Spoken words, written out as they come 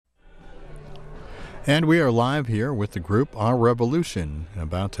And we are live here with the group Our Revolution,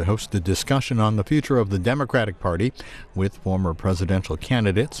 about to host a discussion on the future of the Democratic Party with former presidential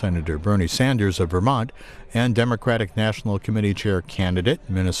candidate Senator Bernie Sanders of Vermont and Democratic National Committee Chair candidate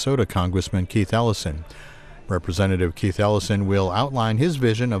Minnesota Congressman Keith Ellison. Representative Keith Ellison will outline his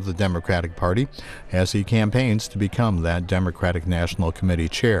vision of the Democratic Party as he campaigns to become that Democratic National Committee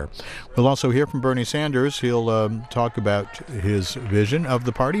chair. We'll also hear from Bernie Sanders. He'll talk about his vision of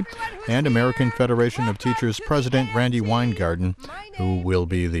the party, and American Federation of Teachers President Randi Weingarten, who will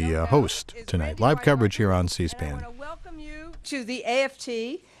be the host tonight. Live coverage here on C-SPAN. I want to welcome you to the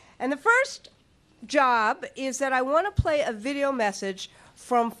AFT. And the first job is that I want to play a video message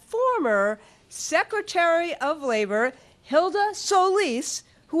from former Secretary of Labor Hilda Solis,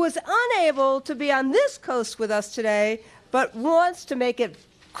 who was unable to be on this coast with us today, but wants to make it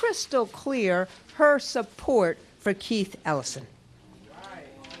crystal clear her support for Keith Ellison.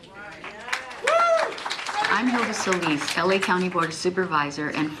 I'm Hilda Solis, LA County Board of Supervisor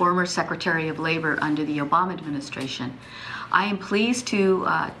and former Secretary of Labor under the Obama administration. I am pleased to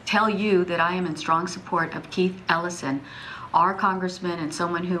tell you that I am in strong support of Keith Ellison, our congressman and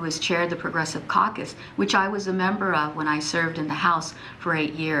someone who has chaired the Progressive Caucus, which I was a member of when I served in the House for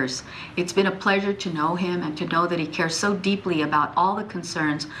 8 years. It's been a pleasure to know him and to know that he cares so deeply about all the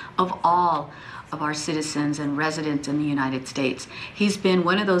concerns of all of our citizens and residents in the United States. He's been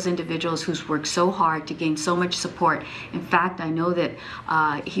one of those individuals who's worked so hard to gain so much support. In fact, I know that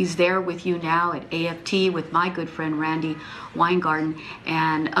he's there with you now at AFT with my good friend Randi Weingarten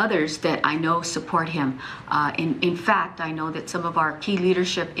and others that I know support him. In fact, I know that some of our key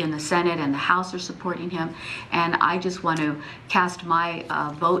leadership in the Senate and the House are supporting him, and I just want to cast my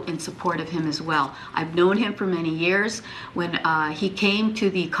vote in support of him as well. I've known him for many years. When he came to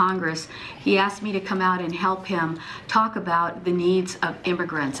the Congress, he asked me to come out and help him talk about the needs of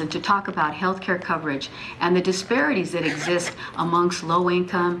immigrants and to talk about health care coverage and the disparities that exist amongst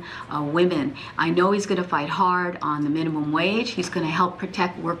low-income women. I know he's going to fight hard on the minimum wage. He's going to help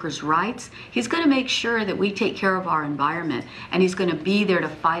protect workers' rights. He's going to make sure that we take care of our environment, and he's going to be there to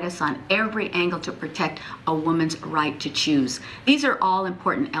fight us on every angle to protect a woman's right to choose. These are all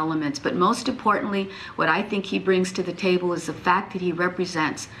important elements, but most importantly, what I think he brings to the table is the fact that he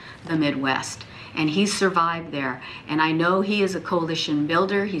represents the Midwest. And he's survived there. And I know he is a coalition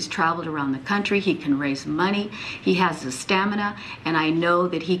builder. He's traveled around the country. He can raise money. He has the stamina. And I know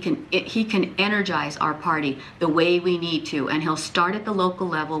that he can energize our party the way we need to. And he'll start at the local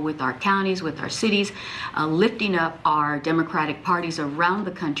level with our counties, with our cities, lifting up our Democratic parties around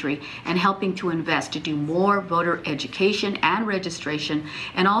the country and helping to invest to do more voter education and registration,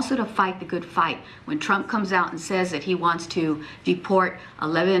 and also to fight the good fight. When Trump comes out and says that he wants to deport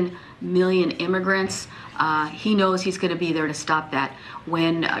 11 million immigrants, he knows he's going to be there to stop that.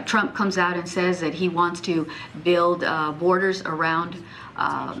 When Trump comes out and says that he wants to build borders around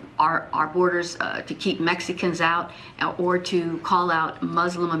our borders to keep Mexicans out or to call out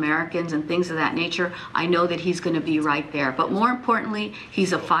Muslim Americans and things of that nature, I know that he's going to be right there. But more importantly,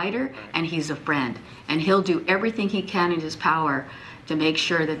 he's a fighter and he's a friend. And he'll do everything he can in his power to make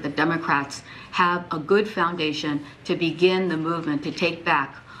sure that the Democrats have a good foundation to begin the movement to take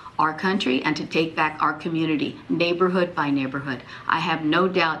back our country and to take back our community, neighborhood by neighborhood. I have no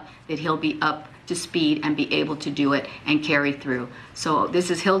doubt that he'll be up to speed and be able to do it and carry through. So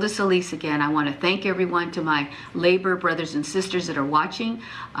this is Hilda Solis again. I want to thank everyone, to my labor brothers and sisters that are watching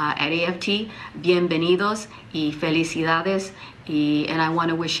at AFT. Bienvenidos y felicidades. And I want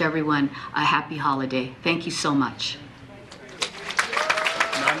to wish everyone a happy holiday. Thank you so much.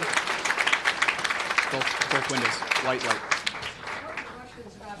 None. Both windows. Light.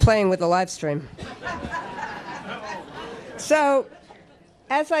 Playing with the live stream. So,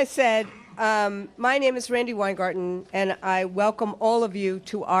 as I said, my name is Randi Weingarten, and I welcome all of you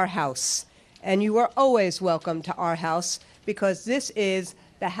to our house. And you are always welcome to our house, because this is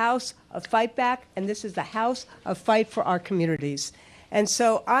the house of Fight Back, and this is the house of Fight for our communities. And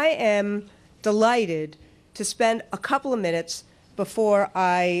so I am delighted to spend a couple of minutes before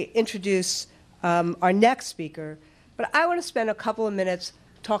I introduce our next speaker. But I want to spend a couple of minutes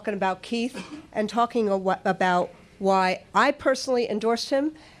talking about Keith and talking about why I personally endorsed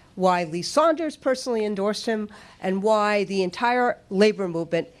him, why Lee Saunders personally endorsed him, and why the entire labor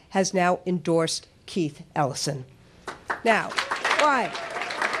movement has now endorsed Keith Ellison. Now, why?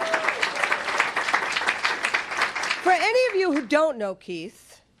 For any of you who don't know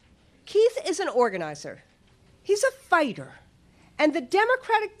Keith, Keith is an organizer. He's a fighter. And the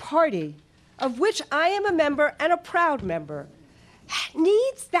Democratic Party, of which I am a member and a proud member,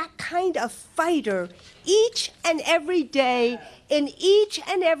 needs that kind of fighter each and every day in each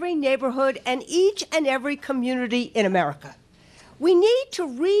and every neighborhood and each and every community in America. We need to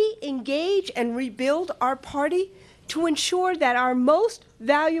re-engage and rebuild our party to ensure that our most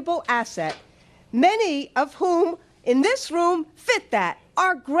valuable asset, many of whom in this room fit that,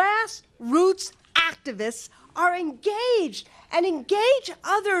 our grassroots activists are engaged and engage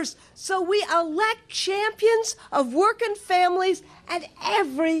others so we elect champions of working families at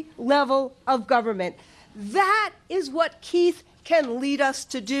every level of government. That is what Keith can lead us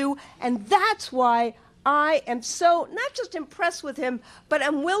to do, and that's why I am so not just impressed with him, but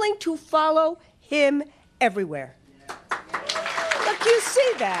I'm willing to follow him everywhere. Look, you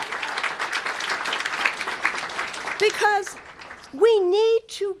see that. Because we need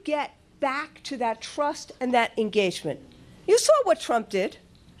to get back to that trust and that engagement. You saw what Trump did.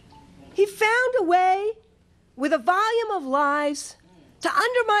 He found a way, with a volume of lies, to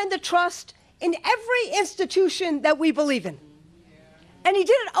undermine the trust in every institution that we believe in. And he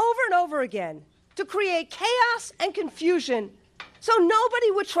did it over and over again to create chaos and confusion so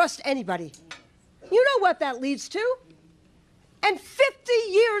nobody would trust anybody. You know what that leads to? And 50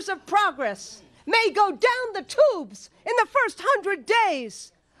 years of progress may go down the tubes in the first 100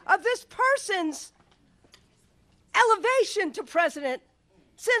 days of this person's elevation to president,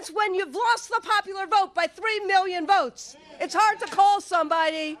 since when you've lost the popular vote by 3 million votes, it's hard to call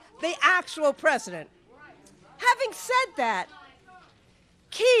somebody the actual president. Having said that,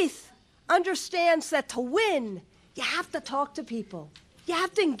 Keith understands that to win, you have to talk to people. You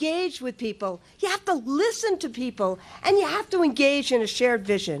have to engage with people. You have to listen to people. And you have to engage in a shared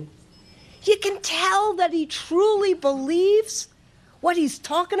vision. You can tell that he truly believes what he's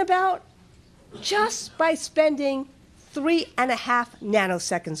talking about just by spending 3.5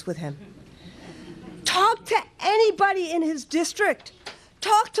 nanoseconds with him. Talk to anybody in his district.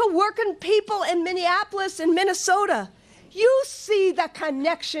 Talk to working people in Minneapolis and Minnesota. You see the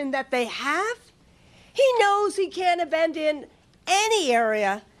connection that they have. He knows he can't abandon any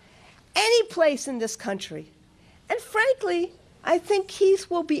area, any place in this country. And frankly, I think Keith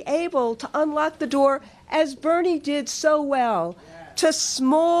will be able to unlock the door, as Bernie did so well, to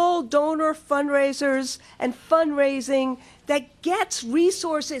small donor fundraisers and fundraising that gets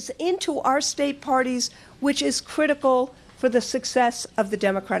resources into our state parties, which is critical for the success of the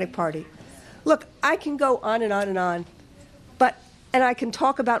Democratic Party. Look, I can go on and on and on, and I can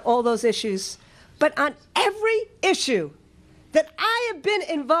talk about all those issues, but on every issue that I have been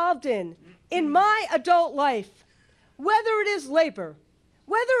involved in my adult life, whether it is labor,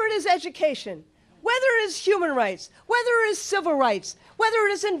 whether it is education, whether it is human rights, whether it is civil rights, whether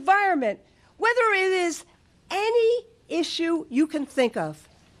it is environment, whether it is any issue you can think of,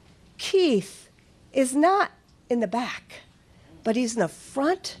 Keith is not in the back, but he's in the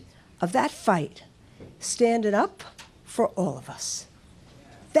front of that fight, standing up for all of us.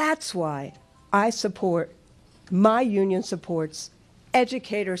 That's why I support, my union supports,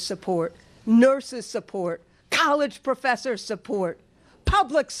 educators support, nurses support, college professors support,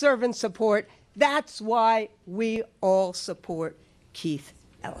 public servant support. That's why we all support Keith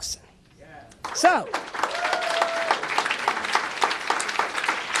Ellison. So,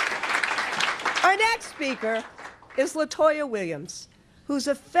 our next speaker is LaToya Williams, who's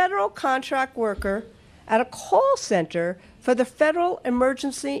a federal contract worker at a call center for the Federal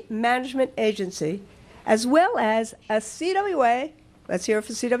Emergency Management Agency, as well as a CWA, let's hear it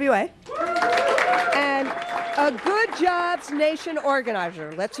for CWA, and a Good Jobs Nation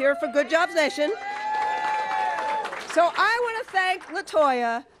organizer. Let's hear it for Good Jobs Nation. So I want to thank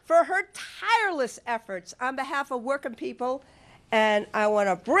LaToya for her tireless efforts on behalf of working people, and I want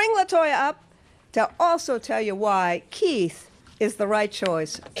to bring LaToya up to also tell you why Keith is the right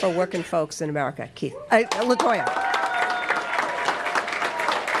choice for working folks in America. Keith, LaToya.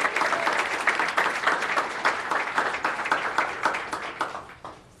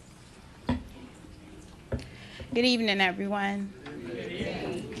 Good evening, everyone.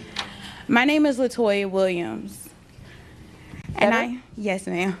 My name is LaToya Williams. And yes,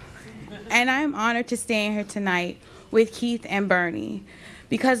 ma'am. And I'm honored to stand here tonight with Keith and Bernie,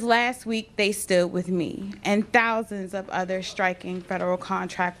 because last week they stood with me and thousands of other striking federal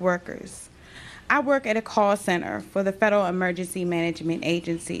contract workers. I work at a call center for the Federal Emergency Management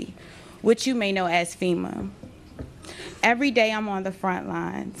Agency, which you may know as FEMA. Every day I'm on the front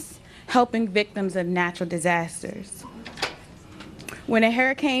lines, helping victims of natural disasters. When a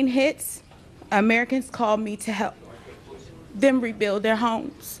hurricane hits, Americans call me to help them rebuild their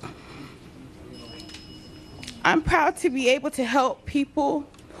homes. I'm proud to be able to help people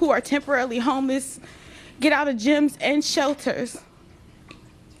who are temporarily homeless get out of gyms and shelters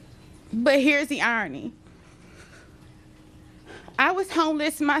But here's the irony. I was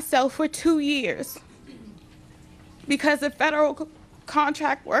homeless myself for 2 years because a federal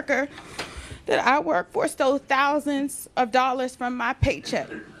contract worker that I work for stole thousands of dollars from my paycheck.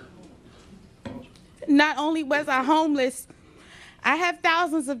 Not only was I homeless, I have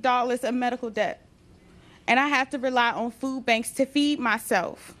thousands of dollars of medical debt, and I have to rely on food banks to feed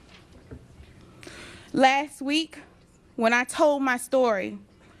myself. Last week, when I told my story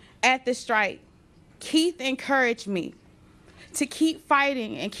at the strike, Keith encouraged me to keep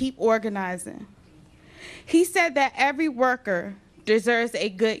fighting and keep organizing. He said that every worker deserves a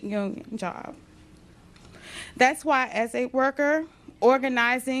good union job. That's why, as a worker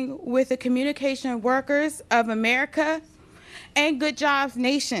organizing with the Communication Workers of America and Good Jobs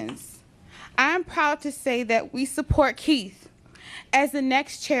Nations, I'm proud to say that we support Keith as the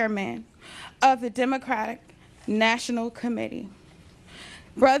next chairman of the Democratic National Committee.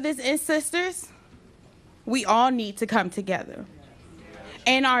 Brothers and sisters, we all need to come together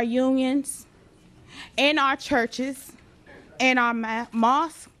in our unions, in our churches, in our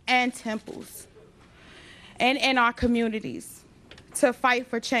mosques and temples, and in our communities to fight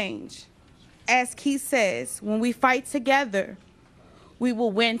for change. As Keith says, when we fight together, we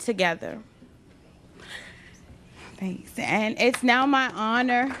will win together. Thanks. And it's now my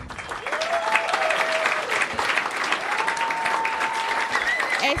honor.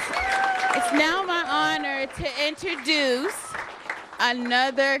 It's now my honor to introduce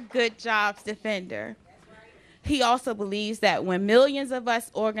another Good Jobs defender. He also believes that when millions of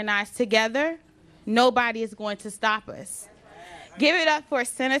us organize together, nobody is going to stop us. Give it up for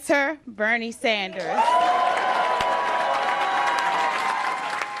Senator Bernie Sanders.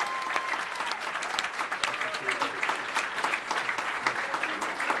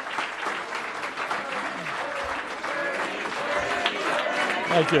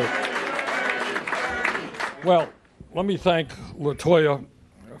 Thank you. Well, let me thank LaToya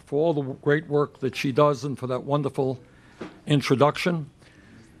for all the great work that she does and for that wonderful introduction.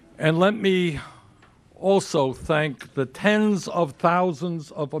 And let me also thank the tens of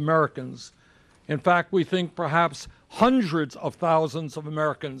thousands of Americans. In fact, we think perhaps hundreds of thousands of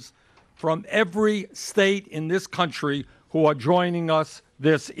Americans from every state in this country who are joining us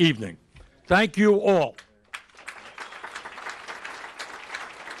this evening. Thank you all.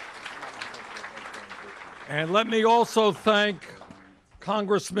 And let me also thank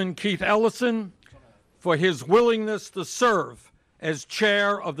Congressman Keith Ellison for his willingness to serve as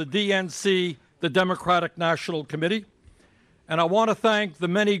chair of the DNC, the Democratic National Committee. And I want to thank the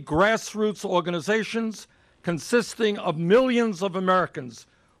many grassroots organizations consisting of millions of Americans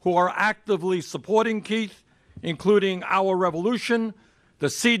who are actively supporting Keith, including Our Revolution, the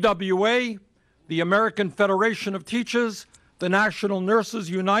CWA, the American Federation of Teachers, the National Nurses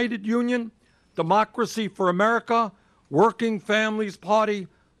United Union, Democracy for America, Working Families Party,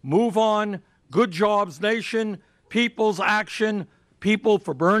 Move On, Good Jobs Nation, People's Action, People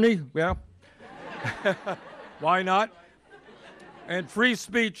for Bernie, yeah, why not? And Free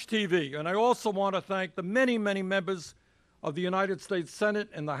Speech TV. And I also want to thank the many, many members of the United States Senate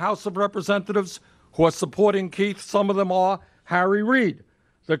and the House of Representatives who are supporting Keith. Some of them are Harry Reid,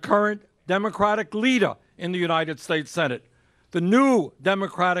 the current Democratic leader in the United States Senate. The new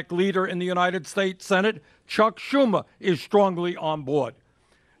Democratic leader in the United States Senate, Chuck Schumer, is strongly on board,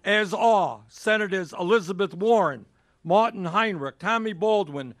 as are Senators Elizabeth Warren, Martin Heinrich, Tammy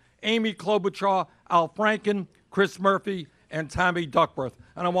Baldwin, Amy Klobuchar, Al Franken, Chris Murphy, and Tammy Duckworth.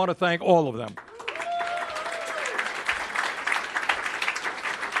 And I want to thank all of them.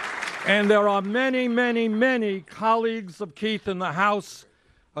 And there are many, many, many colleagues of Keith in the House,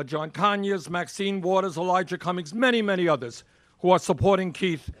 John Conyers, Maxine Waters, Elijah Cummings, many, many others who are supporting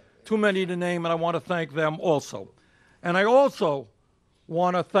Keith. Too many to name, and I want to thank them also. And I also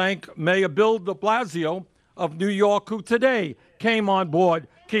want to thank Mayor Bill de Blasio of New York, who today came on board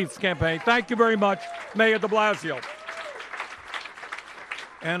Keith's campaign. Thank you very much, Mayor de Blasio.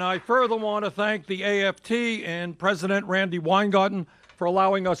 And I further want to thank the AFT and President Randy Weingarten for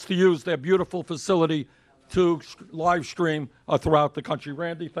allowing us to use their beautiful facility to live stream throughout the country.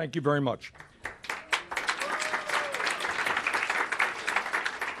 Randy, thank you very much.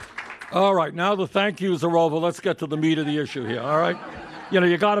 All right, now the thank yous are over. Let's get to the meat of the issue here, all right? You know,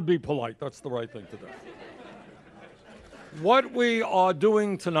 you got to be polite. That's the right thing to do. What we are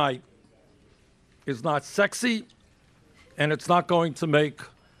doing tonight is not sexy, and it's not going to make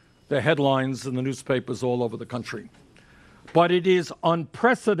the headlines in the newspapers all over the country. But it is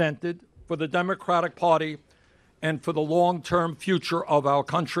unprecedented for the Democratic Party and for the long-term future of our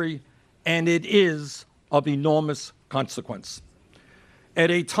country, and it is of enormous consequence. At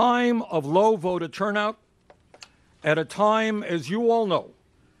a time of low voter turnout, at a time, as you all know,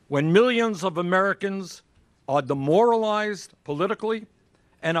 when millions of Americans are demoralized politically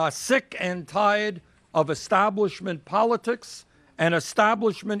and are sick and tired of establishment politics and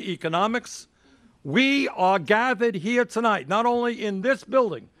establishment economics, we are gathered here tonight, not only in this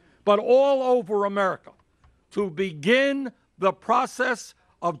building, but all over America, to begin the process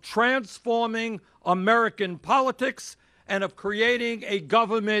of transforming American politics and of creating a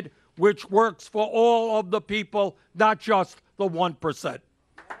government which works for all of the people, not just the 1%.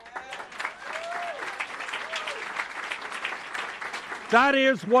 That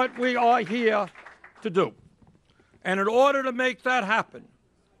is what we are here to do. And in order to make that happen,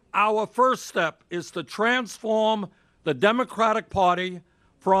 our first step is to transform the Democratic Party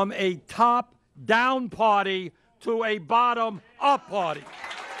from a top-down party to a bottom-up party.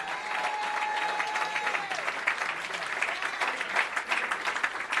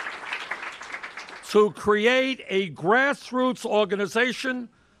 To create a grassroots organization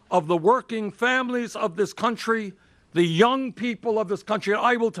of the working families of this country, the young people of this country. And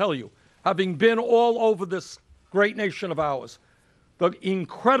I will tell you, having been all over this great nation of ours, the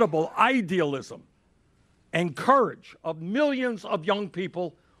incredible idealism and courage of millions of young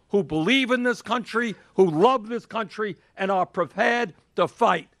people who believe in this country, who love this country, and are prepared to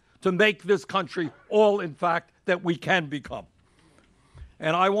fight to make this country all, in fact, that we can become.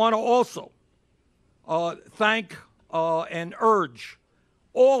 And I want to also thank and urge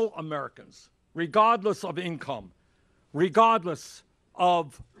all Americans, regardless of income, regardless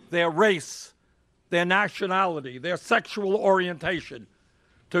of their race, their nationality, their sexual orientation,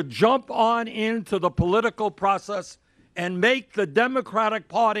 to jump on into the political process and make the Democratic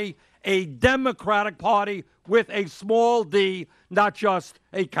Party a Democratic Party with a small d, not just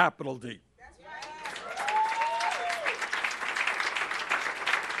a capital D.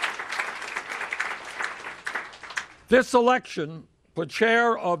 This election for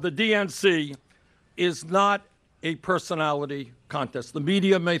chair of the DNC is not a personality contest. The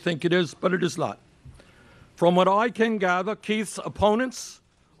media may think it is, but it is not. From what I can gather, Keith's opponents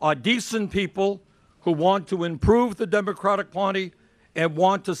are decent people who want to improve the Democratic Party and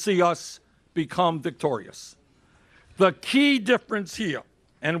want to see us become victorious. The key difference here,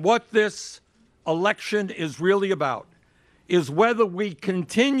 and what this election is really about, is whether we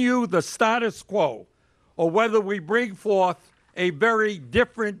continue the status quo or whether we bring forth a very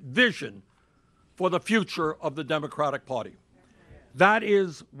different vision for the future of the Democratic Party. That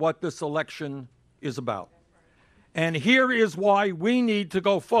is what this election is about. And here is why we need to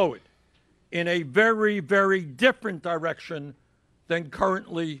go forward in a very, very different direction than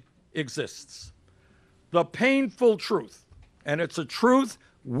currently exists. The painful truth, and it's a truth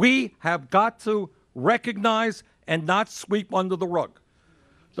we have got to recognize and not sweep under the rug.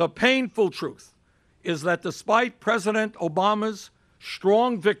 The painful truth is that despite President Obama's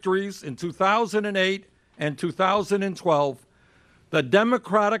strong victories in 2008 and 2012, the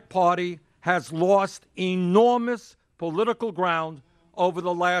Democratic Party has lost enormous political ground over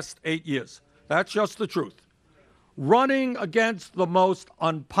the last 8 years. That's just the truth. Running against the most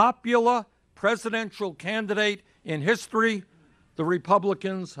unpopular presidential candidate in history, the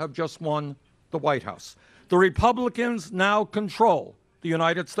Republicans have just won the White House. The Republicans now control the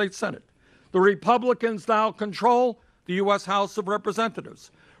United States Senate. The Republicans now control the U.S. House of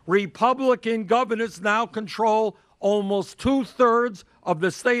Representatives. Republican governors now control almost 2/3 of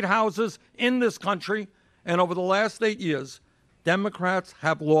the state houses in this country. And over the last 8 years, Democrats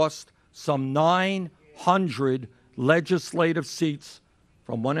have lost some 900 legislative seats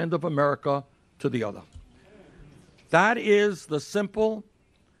from one end of America to the other. That is the simple,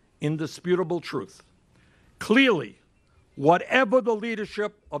 indisputable truth. Clearly, whatever the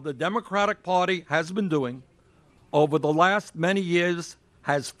leadership of the Democratic Party has been doing over the last many years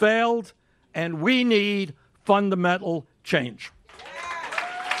has failed, and we need fundamental change.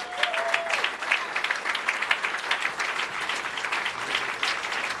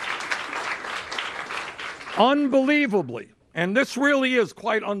 Unbelievably, and this really is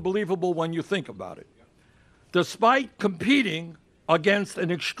quite unbelievable when you think about it, despite competing against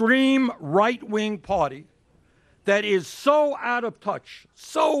an extreme right-wing party that is so out of touch,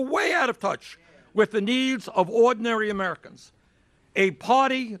 so way out of touch with the needs of ordinary Americans, a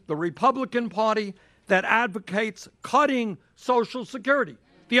party, the Republican Party, that advocates cutting Social Security.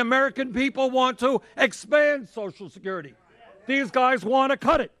 The American people want to expand Social Security. These guys want to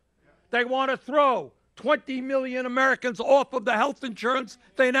cut it. They want to throw 20 million Americans off of the health insurance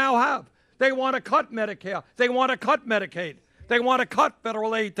they now have. They want to cut Medicare. They want to cut Medicaid. They want to cut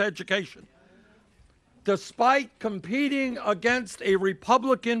federal aid to education. despite competing against a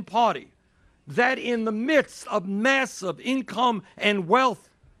Republican Party that in the midst of massive income and wealth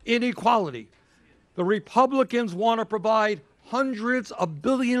inequality, the Republicans want to provide hundreds of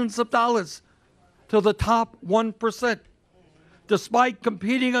billions of dollars to the top 1%, despite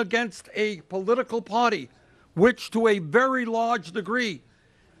competing against a political party which to a very large degree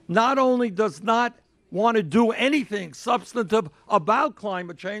not only does not want to do anything substantive about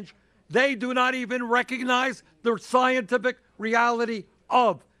climate change, they do not even recognize the scientific reality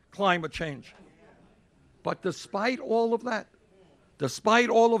of climate change. But despite all of that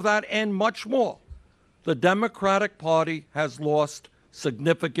and much more, the Democratic Party has lost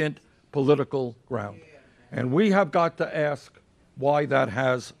significant political ground. And we have got to ask why that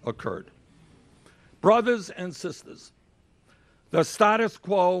has occurred. Brothers and sisters, the status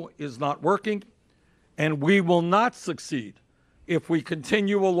quo is not working, and we will not succeed if we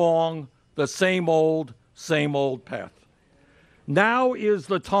continue along the same old path. Now is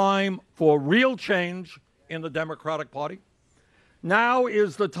the time for real change in the Democratic Party. Now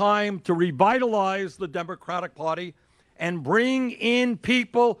is the time to revitalize the Democratic Party and bring in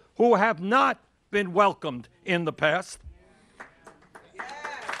people who have not been welcomed in the past.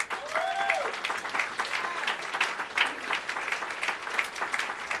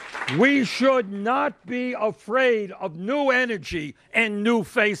 We should not be afraid of new energy and new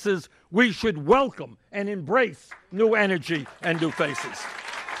faces. We should welcome and embrace new energy and new faces.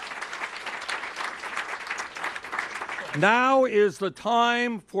 Now is the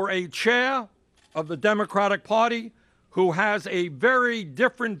time for a chair of the Democratic Party who has a very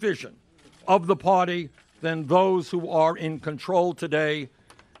different vision of the party than those who are in control today.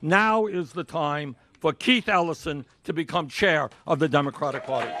 Now is the time for Keith Ellison to become chair of the Democratic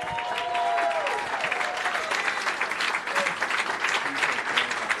Party.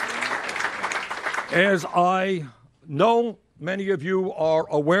 As I know many of you are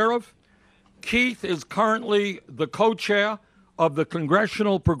aware of, Keith is currently the co-chair of the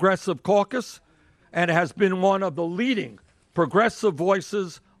Congressional Progressive Caucus and has been one of the leading progressive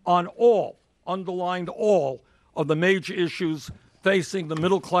voices on underlined all of the major issues facing the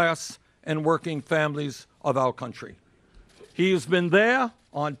middle class and working families of our country. He has been there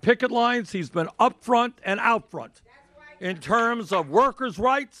on picket lines. He's been up front and out front in terms of workers'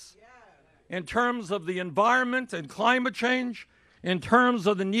 rights, in terms of the environment and climate change, in terms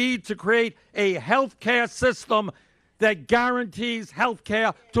of the need to create a health care system that guarantees health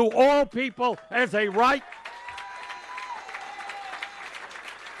care to all people as a right.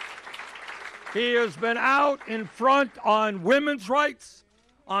 He has been out in front on women's rights,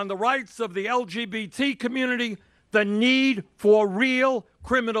 on the rights of the LGBT community, the need for real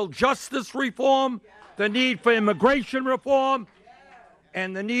criminal justice reform, the need for immigration reform,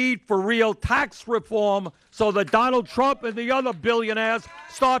 and the need for real tax reform so that Donald Trump and the other billionaires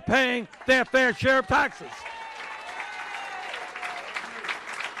start paying their fair share of taxes.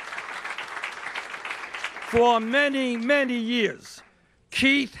 For many, many years,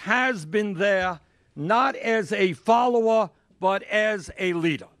 Keith has been there not as a follower, but as a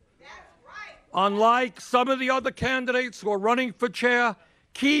leader. Unlike some of the other candidates who are running for chair,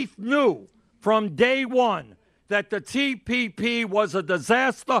 Keith knew from day one that the TPP was a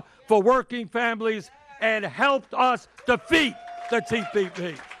disaster for working families and helped us defeat the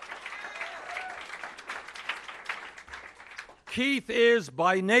TPP. Keith is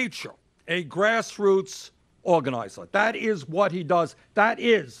by nature a grassroots organizer. That is what he does. That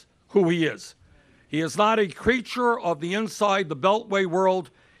is who he is. He is not a creature of the inside the Beltway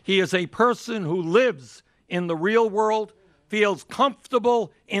world. He is a person who lives in the real world, feels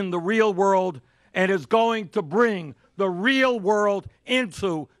comfortable in the real world, and is going to bring the real world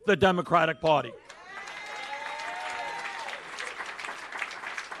into the Democratic Party.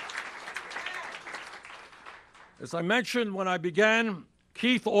 As I mentioned when I began,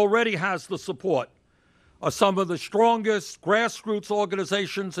 Keith already has the support of some of the strongest grassroots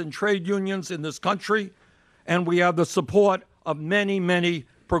organizations and trade unions in this country, and we have the support of many, many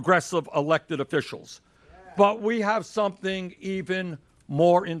progressive elected officials. But we have something even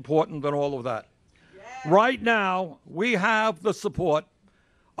more important than all of that. Right now, we have the support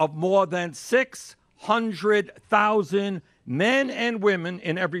of more than 600,000 men and women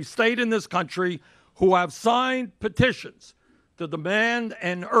in every state in this country who have signed petitions to demand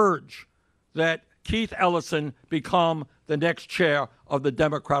and urge that Keith Ellison become the next chair of the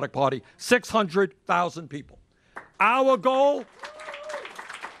Democratic Party. 600,000 people. Our goal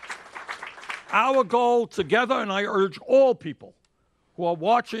together, and I urge all people who are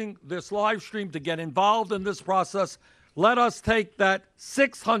watching this live stream to get involved in this process. Let us take that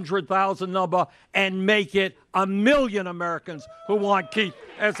 600,000 number and make it 1 million Americans who want Keith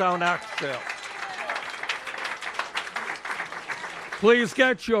as our next chair. Please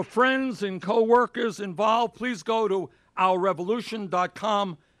get your friends and co-workers involved. Please go to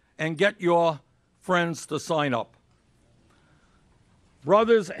ourrevolution.com and get your friends to sign up.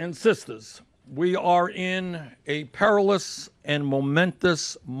 Brothers and sisters, we are in a perilous and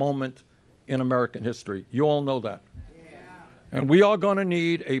momentous moment in American history. You all know that. And we are going to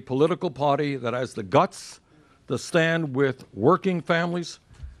need a political party that has the guts to stand with working families,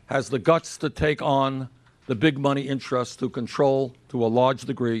 has the guts to take on the big money interests who control, to a large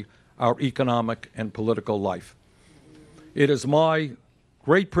degree, our economic and political life. It is my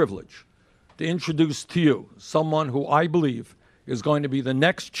great privilege to introduce to you someone who I believe is going to be the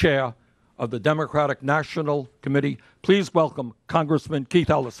next chair of the Democratic National Committee. Please welcome Congressman Keith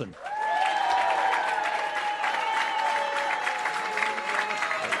Ellison.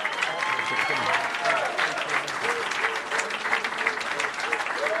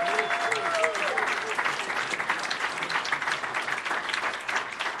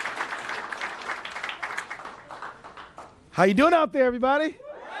 How you doing out there, everybody?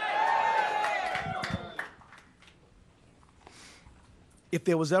 If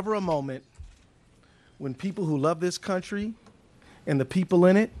there was ever a moment when people who love this country and the people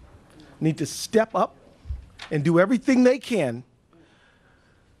in it need to step up and do everything they can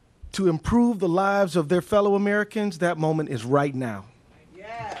to improve the lives of their fellow Americans, that moment is right now.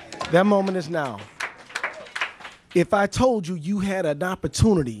 Yeah. That moment is now. If I told you you had an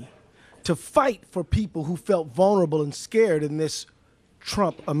opportunity to fight for people who felt vulnerable and scared in this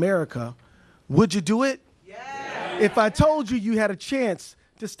Trump America, would you do it? Yeah. If I told you you had a chance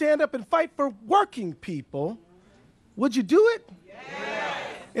to stand up and fight for working people, would you do it? Yeah.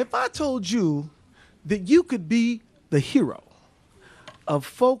 If I told you that you could be the hero of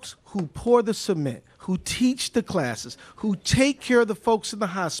folks who pour the cement, who teach the classes, who take care of the folks in the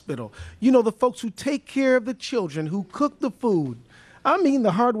hospital, you know, the folks who take care of the children, who cook the food, I mean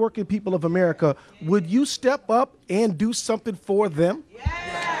the hardworking people of America, would you step up and do something for them? Yeah.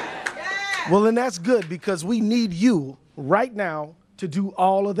 Yeah. Well, then that's good, because we need you right now to do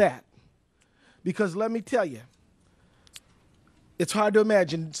all of that. Because let me tell you, it's hard to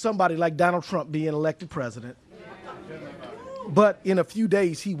imagine somebody like Donald Trump being elected president. But in a few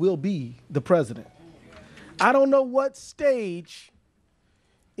days, he will be the president. I don't know what stage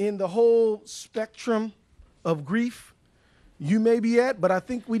in the whole spectrum of grief you may be at, but I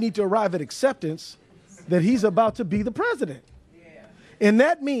think we need to arrive at acceptance that he's about to be the president. Yeah. And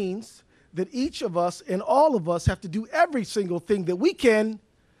that means that each of us and all of us have to do every single thing that we can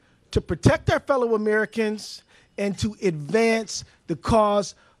to protect our fellow Americans and to advance the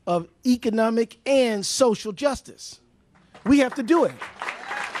cause of economic and social justice. We have to do it.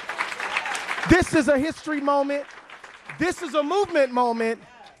 This is a history moment. This is a movement moment.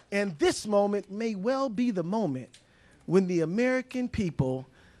 And this moment may well be the moment when the American people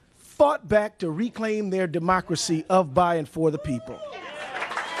fought back to reclaim their democracy of, by, and for the people.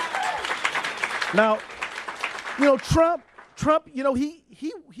 Now, you know, Trump, you know, he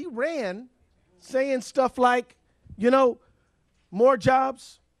ran saying stuff like, you know, more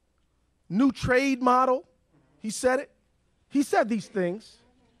jobs, new trade model. He said it. He said these things.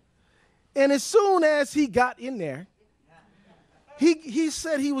 And as soon as he got in there, he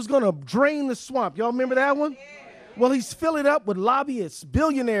said he was going to drain the swamp. Y'all remember that one? Well, he's filling it up with lobbyists,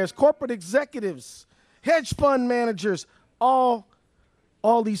 billionaires, corporate executives, hedge fund managers, all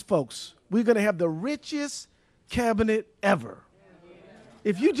these folks. We're going to have the richest cabinet ever.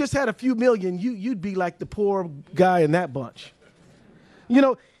 If you just had a few million, you'd be like the poor guy in that bunch. You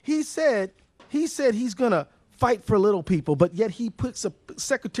know, he said he's going to fight for little people, but yet he puts a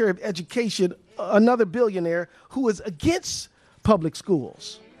Secretary of Education, another billionaire, who is against public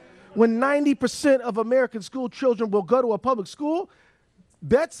schools. When 90% of American school children will go to a public school,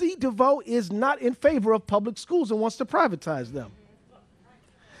 Betsy DeVos is not in favor of public schools and wants to privatize them.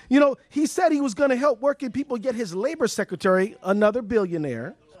 You know, he said he was going to help working people, yet his labor secretary, another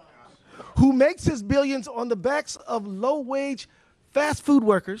billionaire, who makes his billions on the backs of low-wage fast food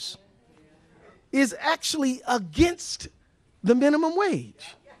workers, is actually against the minimum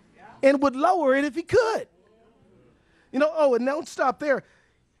wage and would lower it if he could. You know, oh, and don't stop there.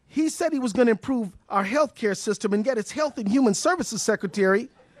 He said he was going to improve our health care system, and yet his Health and Human Services Secretary,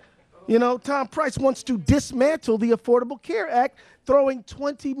 you know, Tom Price, wants to dismantle the Affordable Care Act, throwing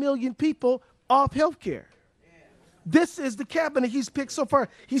 20 million people off health care. This is the cabinet he's picked so far.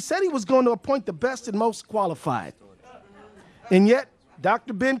 He said he was going to appoint the best and most qualified. And yet,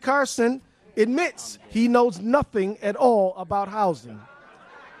 Dr. Ben Carson admits he knows nothing at all about housing.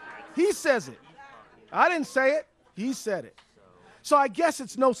 He says it. I didn't say it. He said it. So I guess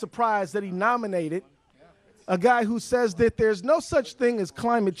it's no surprise that he nominated a guy who says that there's no such thing as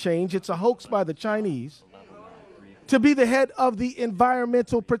climate change, it's a hoax by the Chinese, to be the head of the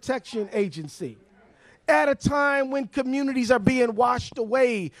Environmental Protection Agency. At a time when communities are being washed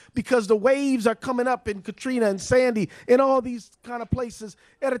away because the waves are coming up in Katrina and Sandy and all these kind of places,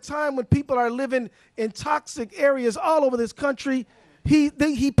 at a time when people are living in toxic areas all over this country, he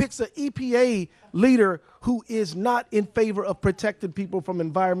picks an EPA leader who is not in favor of protecting people from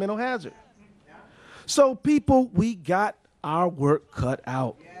environmental hazard. So people, we got our work cut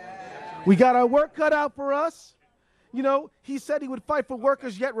out. We got our work cut out for us. You know, he said he would fight for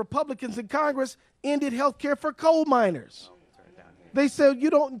workers, yet Republicans in Congress ended health care for coal miners. They said, you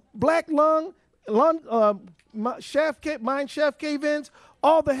don't, black lung shaft cave-ins,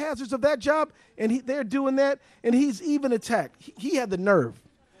 all the hazards of that job, and they're doing that, and he's even attacked. He had the nerve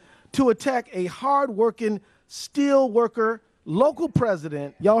to attack a hard-working steel worker, local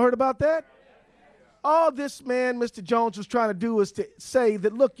president. Y'all heard about that? All this man, Mr. Jones, was trying to do is to say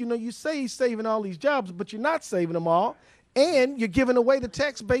that, look, you know, you say he's saving all these jobs, but you're not saving them all, and you're giving away the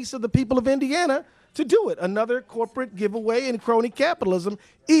tax base of the people of Indiana to do it. Another corporate giveaway and crony capitalism.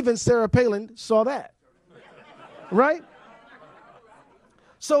 Even Sarah Palin saw that, right?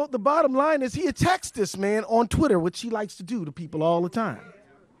 So the bottom line is he attacks this man on Twitter, which he likes to do to people all the time.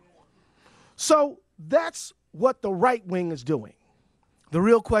 So that's what the right wing is doing. The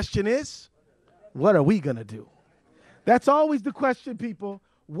real question is, what are we going to do? That's always the question, people.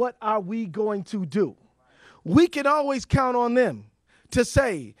 What are we going to do? We can always count on them to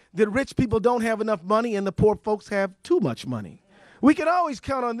say that rich people don't have enough money and the poor folks have too much money. We can always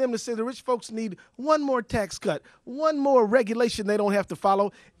count on them to say the rich folks need one more tax cut, one more regulation they don't have to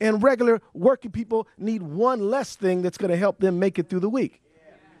follow, and regular working people need one less thing that's going to help them make it through the week.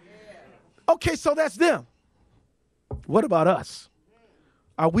 Okay, so that's them. What about us?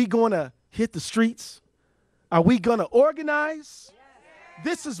 Are we going to hit the streets? Are we going to organize?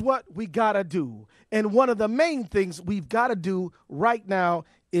 This is what we got to do. And one of the main things we've got to do right now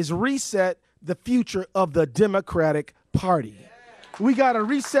is reset the future of the Democratic Party. We got to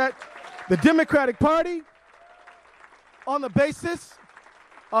reset the Democratic Party on the basis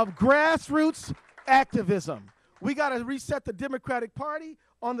of grassroots activism. We got to reset the Democratic Party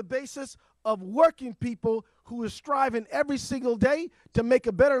on the basis of working people who are striving every single day to make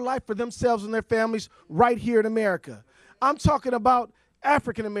a better life for themselves and their families right here in America. I'm talking about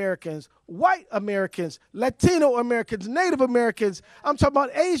African Americans, white Americans, Latino Americans, Native Americans. I'm talking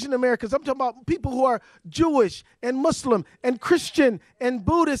about Asian Americans. I'm talking about people who are Jewish and Muslim and Christian and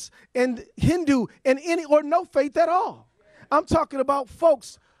Buddhist and Hindu and any or no faith at all. I'm talking about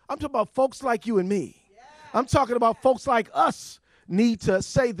folks. I'm talking about folks like you and me. I'm talking about folks like us need to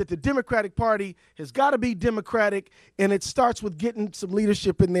say that the Democratic Party has got to be democratic, and it starts with getting some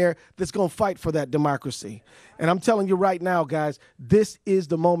leadership in there that's going to fight for that democracy. And I'm telling you right now, guys, this is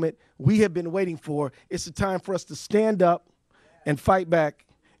the moment we have been waiting for. It's the time for us to stand up and fight back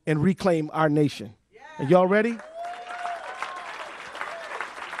and reclaim our nation. Are y'all ready?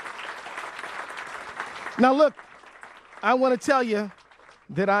 Now, look, I want to tell you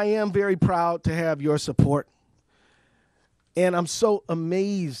that I am very proud to have your support. And I'm so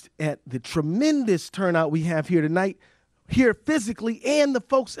amazed at the tremendous turnout we have here tonight, here physically, and the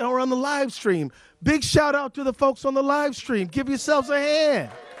folks that are on the live stream. Big shout out to the folks on the live stream. Give yourselves a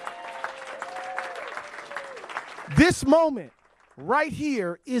hand. This moment right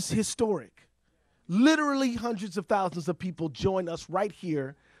here is historic. Literally hundreds of thousands of people join us right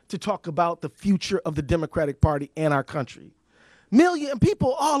here to talk about the future of the Democratic Party and our country. Million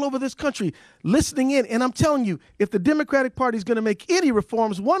people all over this country listening in. And I'm telling you, if the Democratic Party is going to make any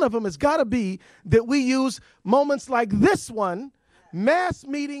reforms, one of them has got to be that we use moments like this one, mass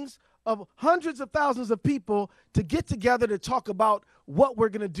meetings of hundreds of thousands of people to get together to talk about what we're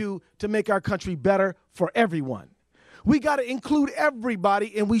going to do to make our country better for everyone. We got to include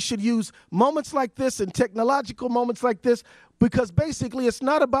everybody, and we should use moments like this and technological moments like this, because basically it's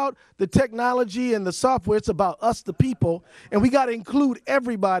not about the technology and the software, it's about us, the people, and we got to include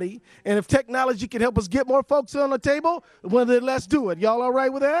everybody. And if technology can help us get more folks on the table, well, then let's do it. Y'all all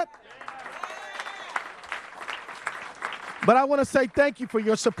right with that? But I want to say thank you for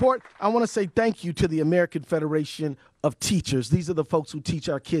your support. I want to say thank you to the American Federation of Teachers. These are the folks who teach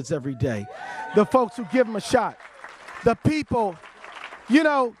our kids every day, the folks who give them a shot. The people, you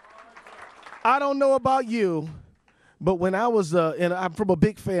know, I don't know about you, but when I was, and I'm from a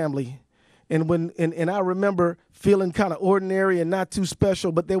big family, And I remember feeling kind of ordinary and not too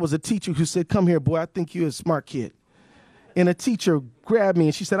special, but there was a teacher who said, "Come here, boy, I think you're a smart kid." And a teacher grabbed me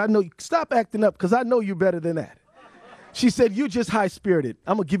and she said, "I know, stop acting up because I know you're better than that." She said, "You're just high-spirited.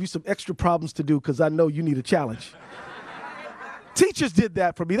 I'm going to give you some extra problems to do because I know you need a challenge." Teachers did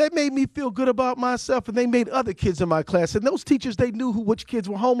that for me. They made me feel good about myself, and they made other kids in my class. And those teachers, they knew which kids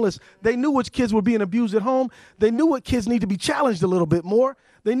were homeless. They knew which kids were being abused at home. They knew what kids need to be challenged a little bit more.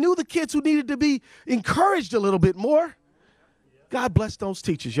 They knew the kids who needed to be encouraged a little bit more. God bless those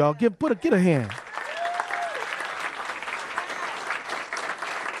teachers, y'all. Get a hand.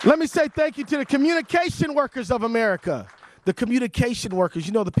 Let me say thank you to the communication workers of America. The communication workers,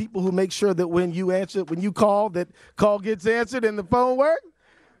 you know, the people who make sure that when you call, that call gets answered and the phone works.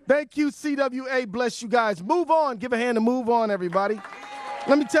 Thank you, CWA. Bless you guys. Move on. Give a hand to Move On, everybody.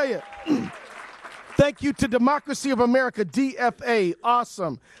 Let me tell you, thank you to Democracy of America, DFA.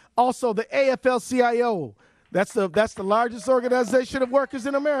 Awesome. Also, the AFL-CIO. That's the largest organization of workers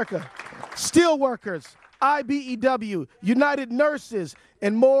in America. Steel workers, IBEW, United Nurses,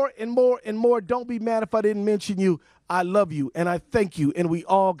 and more and more and more. Don't be mad if I didn't mention you. I love you, and I thank you, and we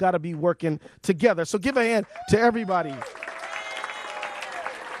all got to be working together. So give a hand to everybody.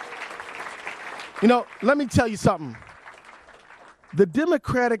 You know, let me tell you something. The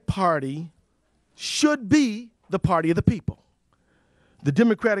Democratic Party should be the party of the people. The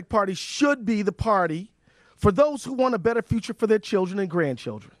Democratic Party should be the party for those who want a better future for their children and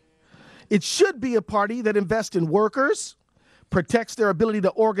grandchildren. It should be a party that invests in workers, protects their ability to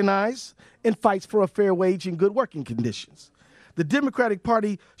organize, and fights for a fair wage and good working conditions. The Democratic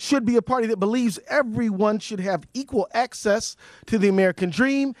Party should be a party that believes everyone should have equal access to the American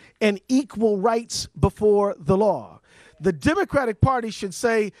dream and equal rights before the law. The Democratic Party should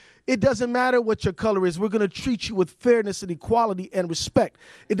say, it doesn't matter what your color is, we're going to treat you with fairness and equality and respect.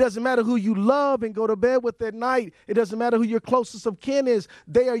 It doesn't matter who you love and go to bed with at night. It doesn't matter who your closest of kin is.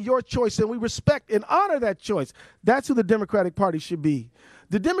 They are your choice, and we respect and honor that choice. That's who the Democratic Party should be.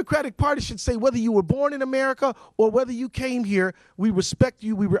 The Democratic Party should say, whether you were born in America or whether you came here, we respect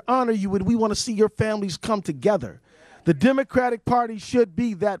you, we honor you, and we want to see your families come together. The Democratic Party should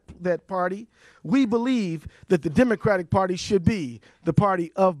be that party. We believe that the Democratic Party should be the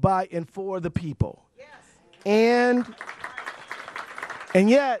party of, by, and for the people. Yes. And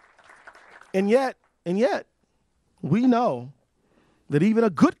yet, we know that even a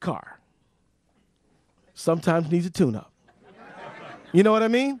good car sometimes needs a tune-up. You know what I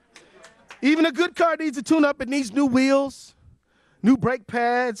mean? Even a good car needs a tune-up. It needs new wheels, new brake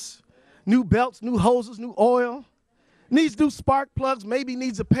pads, new belts, new hoses, new oil. Needs new spark plugs, maybe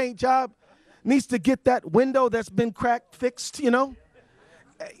needs a paint job, needs to get that window that's been cracked fixed, you know.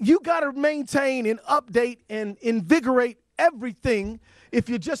 You got to maintain and update and invigorate everything. If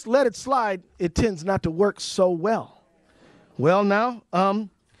you just let it slide, it tends not to work so well. Well, now,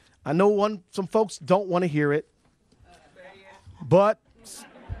 I know some folks don't want to hear it, but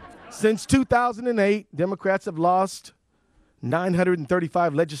since 2008, Democrats have lost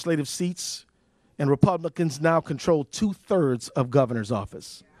 935 legislative seats, and Republicans now control 2/3 of governor's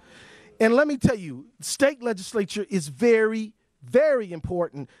office. And let me tell you, state legislature is very, very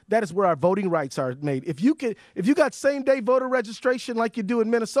important. That is where our voting rights are made. If you got same-day voter registration like you do in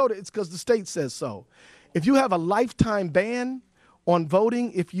Minnesota, it's because the state says so. If you have a lifetime ban on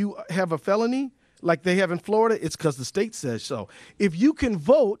voting, if you have a felony like they have in Florida, it's because the state says so. If you can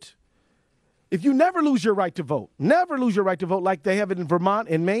vote, if you never lose your right to vote like they have it in Vermont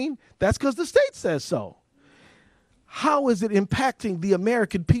and Maine, that's because the state says so. How is it impacting the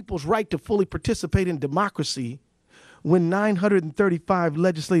American people's right to fully participate in democracy when 935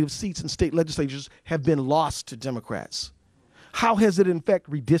 legislative seats in state legislatures have been lost to Democrats? How has it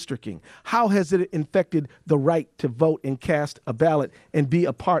infected redistricting? How has it infected the right to vote and cast a ballot and be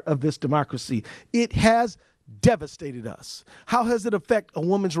a part of this democracy? It has devastated us. How has it affected a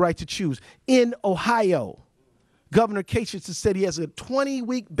woman's right to choose? In Ohio, Governor Kasich has said he has a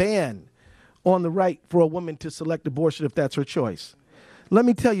 20-week ban on the right for a woman to select abortion if that's her choice. Let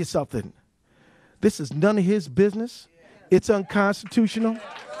me tell you something. This is none of his business. It's unconstitutional.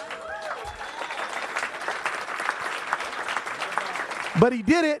 But he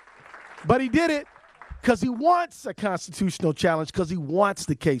did it because he wants a constitutional challenge, because he wants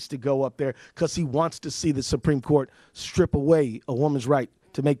the case to go up there, because he wants to see the Supreme Court strip away a woman's right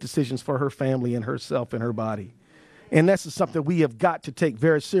to make decisions for her family and herself and her body. And this is something we have got to take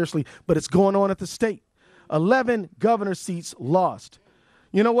very seriously, but it's going on at the state. 11 governor seats lost.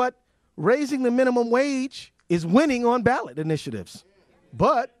 You know what? Raising the minimum wage is winning on ballot initiatives,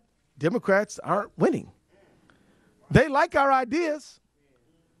 but Democrats aren't winning. They like our ideas,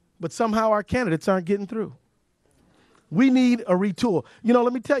 but somehow our candidates aren't getting through. We need a retool. You know,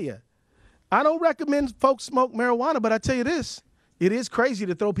 let me tell you, I don't recommend folks smoke marijuana, but I tell you this, it is crazy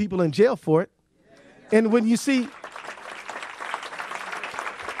to throw people in jail for it. And when you see,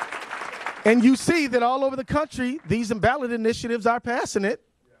 that all over the country, these ballot initiatives are passing it,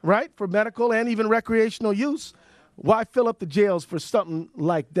 right, for medical and even recreational use. Why fill up the jails for something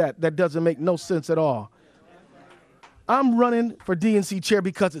like that? That doesn't make no sense at all. I'm running for DNC chair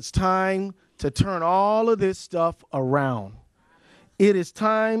because it's time to turn all of this stuff around. It is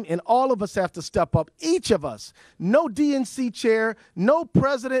time, and all of us have to step up, each of us. No DNC chair, no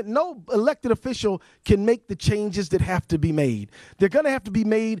president, no elected official can make the changes that have to be made. They're going to have to be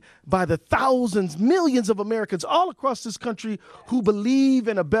made by the thousands, millions of Americans all across this country who believe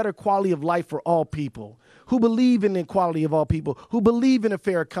in a better quality of life for all people, who believe in the equality of all people, who believe in a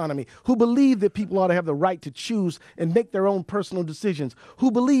fair economy, who believe that people ought to have the right to choose and make their own personal decisions,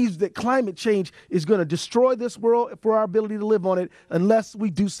 who believes that climate change is going to destroy this world for our ability to live on it unless we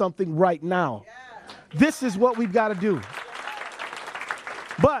do something right now. This is what we've got to do.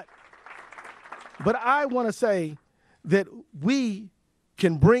 But I want to say that we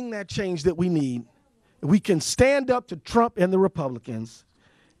can bring that change that we need. We can stand up to Trump and the Republicans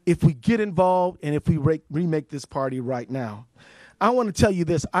if we get involved and if we remake this party right now. I want to tell you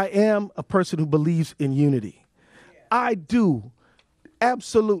this. I am a person who believes in unity. I do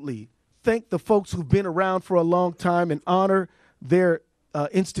absolutely thank the folks who've been around for a long time and honor their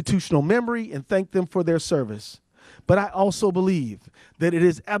institutional memory and thank them for their service. But I also believe that it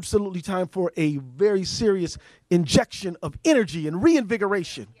is absolutely time for a very serious injection of energy and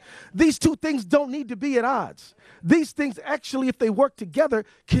reinvigoration. These two things don't need to be at odds. These things actually, if they work together,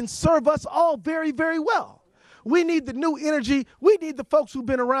 can serve us all very, very well. We need the new energy. We need the folks who've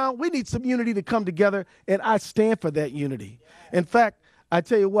been around. We need some unity to come together, and I stand for that unity. In fact, I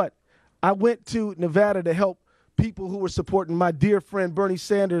tell you what, I went to Nevada to help people who were supporting my dear friend Bernie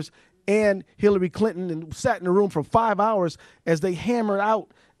Sanders and Hillary Clinton and sat in a room for 5 hours as they hammered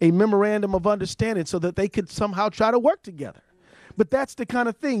out a memorandum of understanding so that they could somehow try to work together. But that's the kind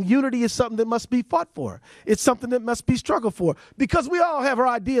of thing. Unity is something that must be fought for. It's something that must be struggled for because we all have our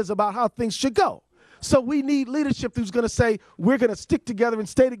ideas about how things should go. So we need leadership who's going to say, we're going to stick together and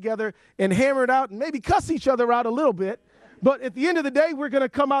stay together and hammer it out and maybe cuss each other out a little bit. But at the end of the day, we're going to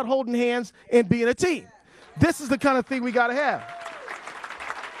come out holding hands and being a team. This is the kind of thing we got to have.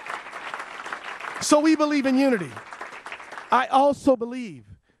 So we believe in unity. I also believe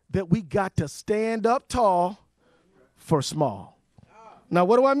that we got to stand up tall for small. Now,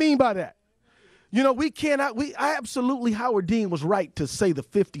 what do I mean by that? You know, absolutely, Howard Dean was right to say the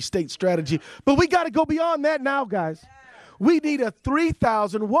 50-state strategy, but we got to go beyond that now, guys. We need a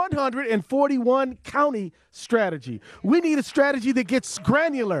 3,141 county strategy. We need a strategy that gets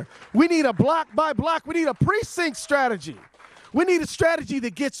granular. We need a block by block. We need a precinct strategy. We need a strategy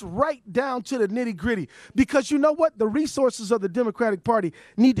that gets right down to the nitty-gritty because you know what? The resources of the Democratic Party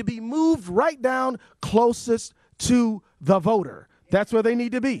need to be moved right down closest to the voter. That's where they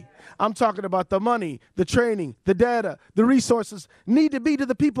need to be. I'm talking about the money, the training, the data, the resources need to be to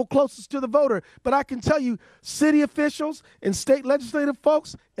the people closest to the voter. But I can tell you, city officials and state legislative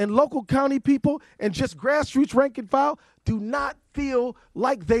folks and local county people and just grassroots rank and file do not feel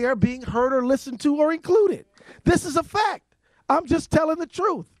like they are being heard or listened to or included. This is a fact. I'm just telling the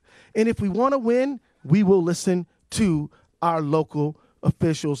truth. And if we want to win, we will listen to our local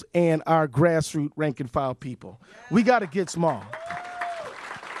officials and our grassroots rank and file people. We got to get small.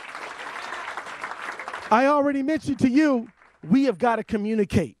 I already mentioned to you, we have got to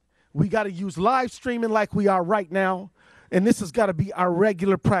communicate. We got to use live streaming like we are right now. And this has got to be our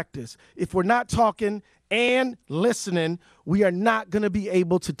regular practice. If we're not talking and listening, we are not going to be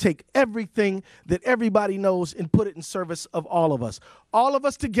able to take everything that everybody knows and put it in service of all of us. All of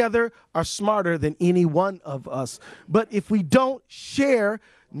us together are smarter than any one of us. But if we don't share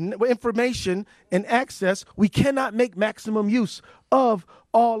information and access, we cannot make maximum use of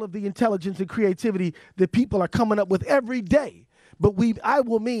all of the intelligence and creativity that people are coming up with every day. But I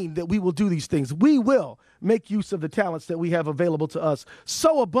will mean that we will do these things. We will make use of the talents that we have available to us,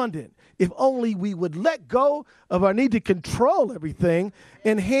 so abundant, if only we would let go of our need to control everything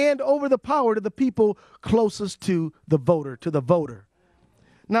and hand over the power to the people closest to the voter,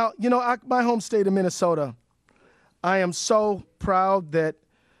 Now, you know, my home state of Minnesota, I am so proud that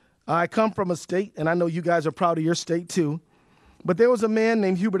I come from a state, and I know you guys are proud of your state too, but there was a man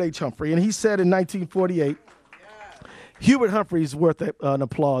named Hubert H. Humphrey, and he said in 1948, Hubert Humphrey is worth an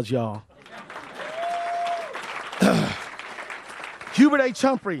applause, y'all. Hubert H.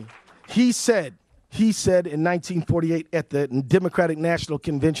 Humphrey, he said, he said in 1948 at the Democratic National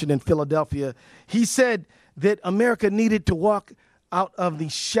Convention in Philadelphia, he said that America needed to walk out of the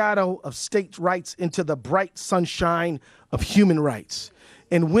shadow of state rights into the bright sunshine of human rights.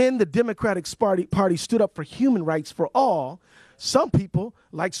 And when the Democratic Party stood up for human rights for all, some people,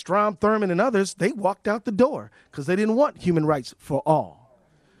 like Strom Thurmond and others, they walked out the door because they didn't want human rights for all.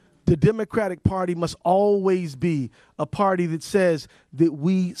 The Democratic Party must always be a party that says that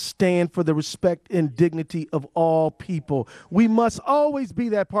we stand for the respect and dignity of all people. We must always be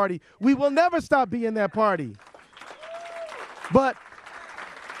that party. We will never stop being that party. But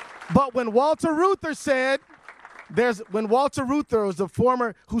when Walter Reuther said, when Walter Reuther was a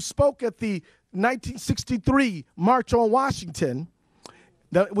former who spoke at the 1963 March on Washington,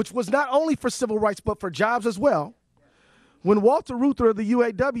 which was not only for civil rights but for jobs as well. When Walter Reuther of the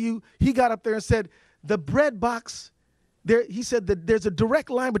UAW, he got up there and said, the bread box, he said that there's a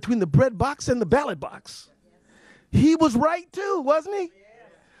direct line between the bread box and the ballot box. He was right too, wasn't he?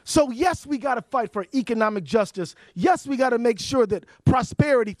 So yes, we got to fight for economic justice. Yes, we got to make sure that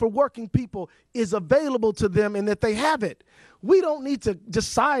prosperity for working people is available to them and that they have it. We don't need to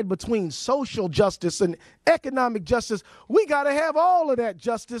decide between social justice and economic justice. We got to have all of that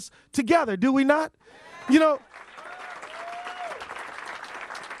justice together, do we not? You know,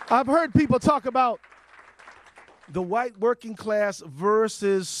 I've heard people talk about the white working class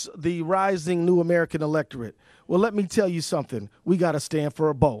versus the rising new American electorate. Well, let me tell you something. We got to stand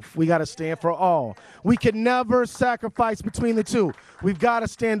for both. We got to stand for all. We can never sacrifice between the two. We've got to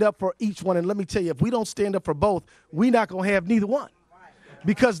stand up for each one. And let me tell you, if we don't stand up for both, we're not going to have neither one.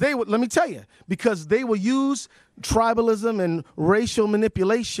 Because they would, let me tell you, because they will use tribalism and racial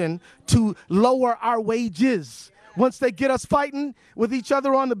manipulation to lower our wages. Once they get us fighting with each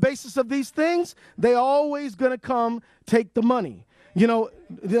other on the basis of these things, they always going to come take the money. You know,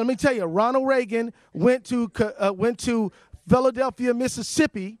 let me tell you, Ronald Reagan went to Philadelphia,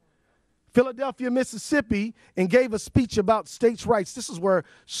 Mississippi, and gave a speech about states' rights. This is where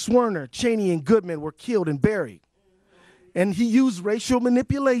Swerner, Cheney, and Goodman were killed and buried. And he used racial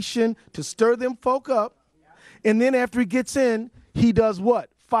manipulation to stir them folk up. And then after he gets in, he does what?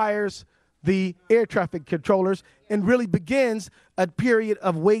 Fires the air traffic controllers and really begins a period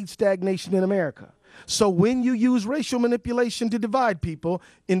of wage stagnation in America. So when you use racial manipulation to divide people,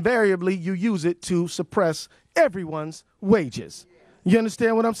 invariably you use it to suppress everyone's wages. You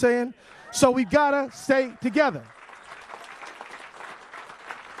understand what I'm saying? So we've got to stay together.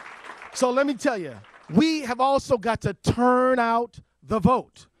 So let me tell you, we have also got to turn out the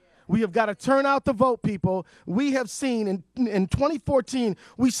vote. We have got to turn out the vote, people. We have seen in 2014,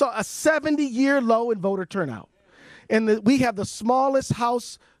 we saw a 70-year low in voter turnout. And we have the smallest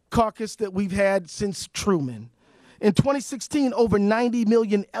House caucus that we've had since Truman. In 2016, over 90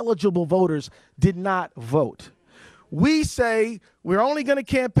 million eligible voters did not vote. We say we're only going to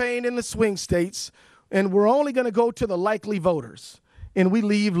campaign in the swing states, and we're only going to go to the likely voters. And we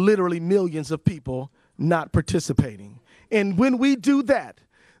leave literally millions of people not participating. And when we do that,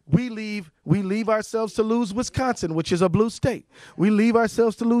 we leave ourselves to lose Wisconsin, which is a blue state. We leave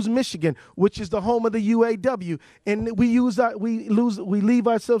ourselves to lose Michigan, which is the home of the UAW, and we leave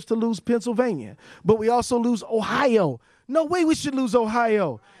ourselves to lose Pennsylvania. But we also lose Ohio. No way we should lose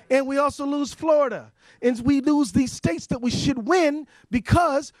Ohio. And we also lose Florida. And we lose these states that we should win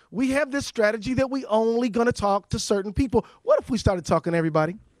because we have this strategy that we only going to talk to certain people. What if we started talking to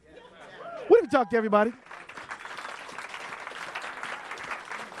everybody? What if we talked to everybody?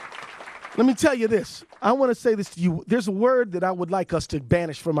 Let me tell you this. I want to say this to you. There's a word that I would like us to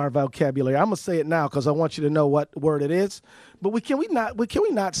banish from our vocabulary. I'm going to say it now because I want you to know what word it is. But can we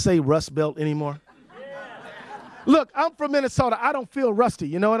not say Rust Belt anymore? Look, I'm from Minnesota. I don't feel rusty.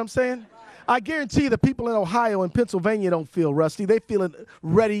 You know what I'm saying? I guarantee the people in Ohio and Pennsylvania don't feel rusty. They feel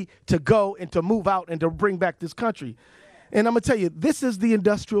ready to go and to move out and to bring back this country. And I'm going to tell you, this is the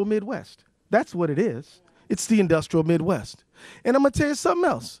industrial Midwest. That's what it is. It's the industrial Midwest. And I'm going to tell you something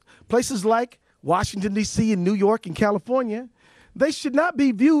else. Places like Washington, D.C. and New York and California, they should not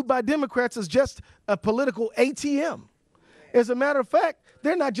be viewed by Democrats as just a political ATM. As a matter of fact,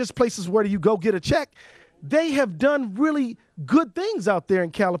 they're not just places where you go get a check. They have done really good things out there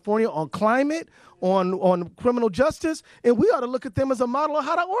in California on climate, on criminal justice, and we ought to look at them as a model of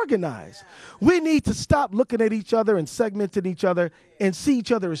how to organize. We need to stop looking at each other and segmenting each other and see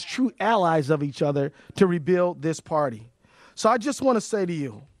each other as true allies of each other to rebuild this party. So I just want to say to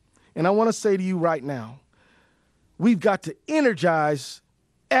you, and I want to say to you right now, we've got to energize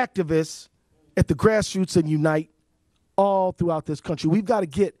activists at the grassroots and unite all throughout this country. We've got to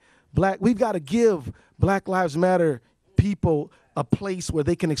give Black Lives Matter people a place where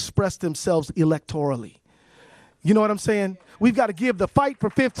they can express themselves electorally. You know what I'm saying? We've got to give the fight for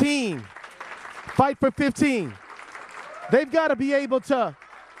 15. Fight for 15. They've got to be able to.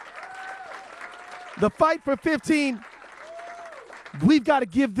 The fight for 15, we've got to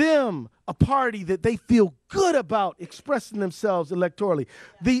give them a party that they feel good about expressing themselves electorally.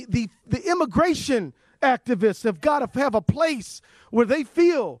 The immigration activists have got to have a place where they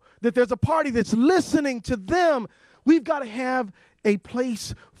feel that there's a party that's listening to them. We've got to have a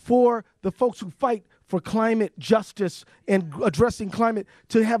place for the folks who fight for climate justice and addressing climate,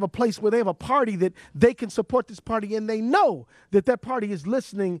 to have a place where they have a party that they can support this party and they know that that party is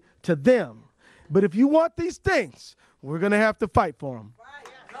listening to them. But if you want these things, we're going to have to fight for them.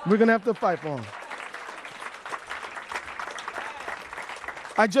 We're going to have to fight for them.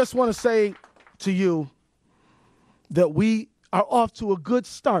 I just want to say to you that we are off to a good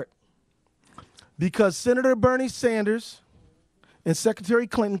start because Senator Bernie Sanders and Secretary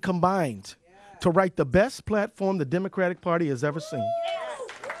Clinton combined to write the best platform the Democratic Party has ever seen.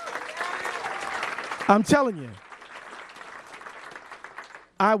 I'm telling you,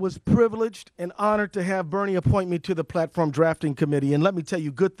 I was privileged and honored to have Bernie appoint me to the platform drafting committee. And let me tell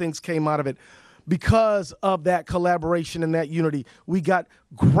you, good things came out of it. Because of that collaboration and that unity, we got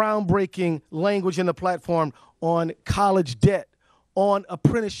groundbreaking language in the platform on college debt, on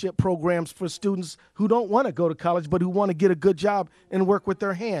apprenticeship programs for students who don't want to go to college but who want to get a good job and work with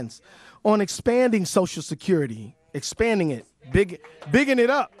their hands, on expanding Social Security, expanding it, bigging it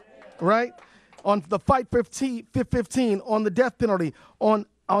up, right? On the fight for 15, on the death penalty, on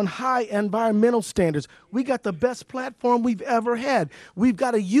high environmental standards. We got the best platform we've ever had. We've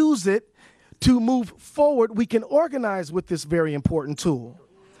got to use it to move forward. We can organize with this very important tool.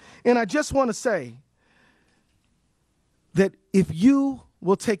 And I just want to say that if you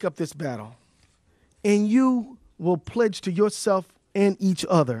will take up this battle and you will pledge to yourself and each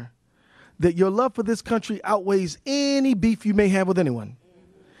other that your love for this country outweighs any beef you may have with anyone,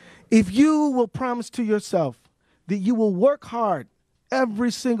 if you will promise to yourself that you will work hard every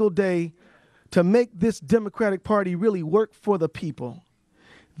single day to make this Democratic Party really work for the people,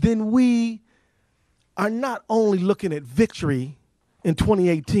 then we are not only looking at victory in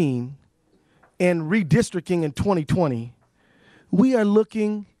 2018 and redistricting in 2020, we are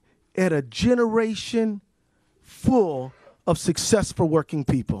looking at a generation full of success for working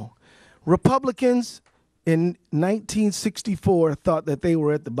people. Republicans in 1964 thought that they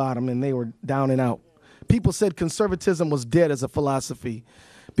were at the bottom and they were down and out. People said conservatism was dead as a philosophy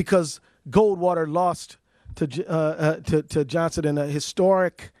because Goldwater lost to Johnson in a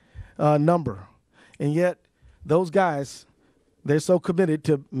historic number. And yet those guys, they're so committed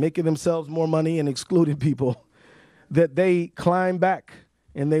to making themselves more money and excluding people that they climbed back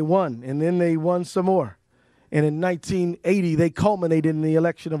and they won, and then they won some more. And in 1980, they culminated in the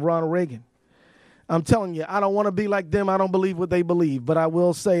election of Ronald Reagan. I'm telling you, I don't want to be like them. I don't believe what they believe, but I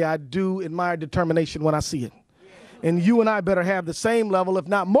will say I do admire determination when I see it. And you and I better have the same level, if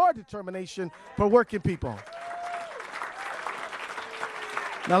not more determination for working people.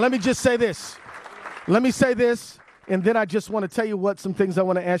 Now, let me just say this. Let me say this, and then I just want to tell you some things I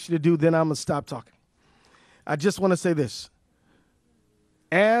want to ask you to do, then I'm going to stop talking. I just want to say this.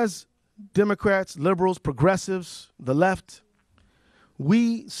 As Democrats, liberals, progressives, the left,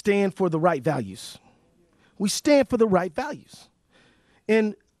 we stand for the right values. We stand for the right values.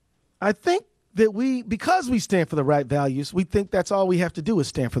 And I think that because we stand for the right values, we think that's all we have to do is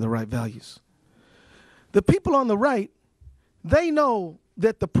stand for the right values. The people on the right, they know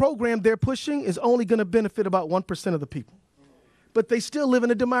that the program they're pushing is only going to benefit about 1% of the people. But they still live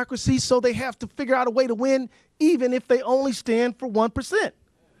in a democracy, so they have to figure out a way to win, even if they only stand for 1%.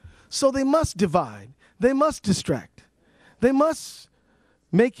 So they must divide. They must distract. They must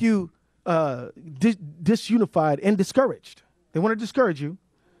make you disunified and discouraged. They want to discourage you.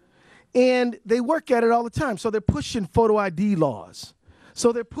 And they work at it all the time. So they're pushing photo ID laws.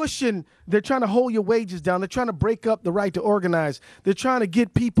 So they're trying to hold your wages down. They're trying to break up the right to organize. They're trying to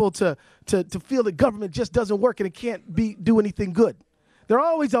get people to feel that government just doesn't work and it can't do anything good. They're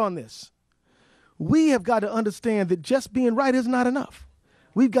always on this. We have got to understand that just being right is not enough.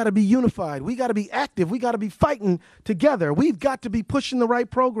 We've got to be unified. We got to be active. We got to be fighting together. We've got to be pushing the right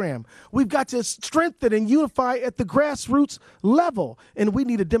program. We've got to strengthen and unify at the grassroots level. And we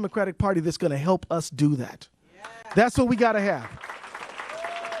need a Democratic Party that's going to help us do that. Yeah. That's what we got to have.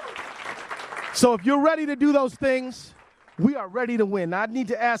 So if you're ready to do those things, we are ready to win. Now, I need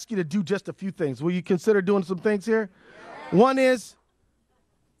to ask you to do just a few things. Will you consider doing some things here? Yeah. One is,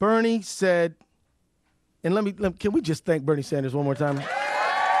 Bernie said, and can we just thank Bernie Sanders one more time?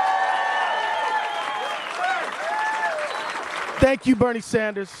 Thank you, Bernie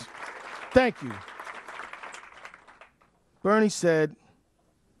Sanders. Thank you. Bernie said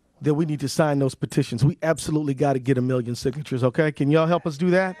that we need to sign those petitions. We absolutely got to get 1 million signatures, okay? Can y'all help us do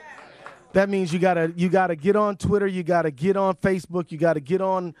that? That means you gotta get on Twitter, you gotta get on Facebook, you gotta get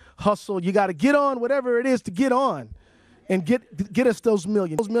on Hustle, you gotta get on whatever it is to get on and get us those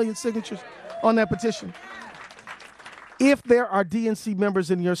million signatures on that petition. If there are DNC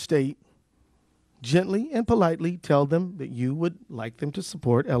members in your state, gently and politely tell them that you would like them to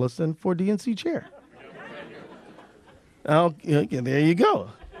support Ellison for DNC chair. There you go.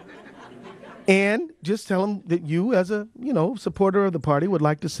 And just tell them that you, as a supporter of the party, would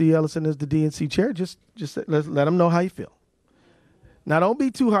like to see Ellison as the DNC chair. Just let them know how you feel. Now, don't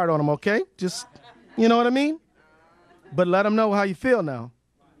be too hard on them, okay? Just, you know what I mean? But let them know how you feel now.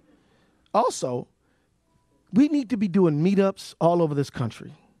 Also, we need to be doing meetups all over this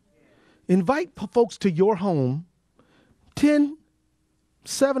country. Invite folks to your home, 10,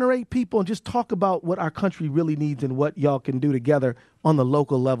 7 or 8 people, and just talk about what our country really needs and what y'all can do together on the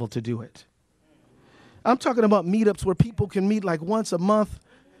local level to do it. I'm talking about meetups where people can meet like once a month,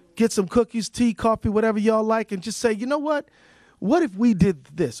 get some cookies, tea, coffee, whatever y'all like, and just say, you know what? What if we did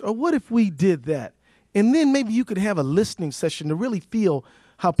this? Or what if we did that? And then maybe you could have a listening session to really feel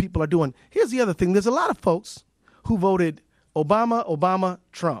how people are doing. Here's the other thing. There's a lot of folks who voted Obama,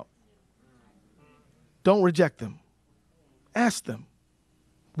 Trump. Don't reject them. Ask them,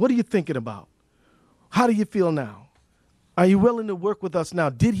 what are you thinking about? How do you feel now? Are you willing to work with us now?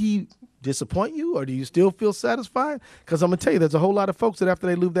 Did he disappoint you, or do you still feel satisfied? Because I'm going to tell you, there's a whole lot of folks that after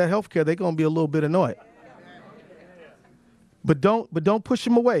they lose that health care, they're going to be a little bit annoyed. But don't push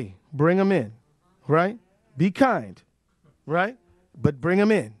them away. Bring them in, right? Be kind, right? But bring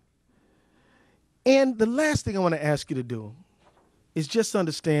them in. And the last thing I want to ask you to do is just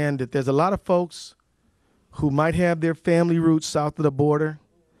understand that there's a lot of folks who might have their family roots south of the border,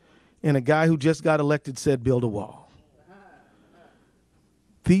 and a guy who just got elected said, build a wall.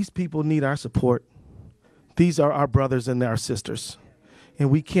 These people need our support. These are our brothers and our sisters, and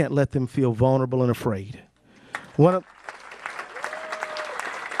we can't let them feel vulnerable and afraid.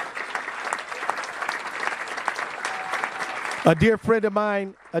 A dear friend of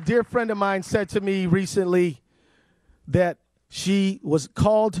mine said to me recently that she was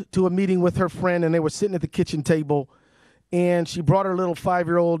called to a meeting with her friend, and they were sitting at the kitchen table, and she brought her little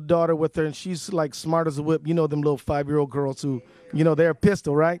 5-year-old daughter with her, and she's like smart as a whip. You know them little 5-year-old girls who, they're a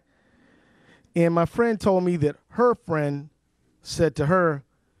pistol, right? And my friend told me that her friend said to her,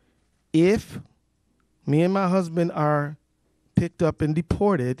 if me and my husband are picked up and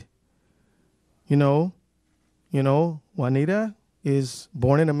deported, Juanita is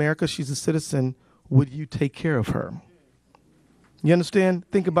born in America. She's a citizen. Would you take care of her? You understand?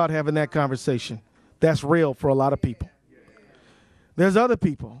 Think about having that conversation. That's real for a lot of people. There's other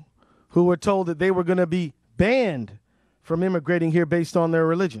people who were told that they were going to be banned from immigrating here based on their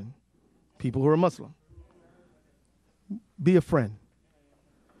religion. People who are Muslim. Be a friend.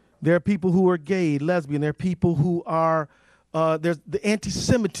 There are people who are gay, lesbian. There are people who are, the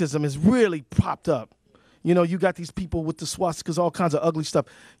anti-Semitism has really popped up. You got these people with the swastikas, all kinds of ugly stuff.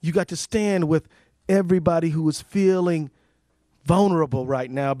 You got to stand with everybody who is feeling vulnerable right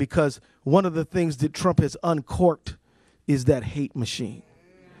now, because one of the things that Trump has uncorked is that hate machine.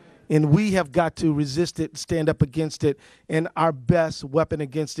 And we have got to resist it, stand up against it, and our best weapon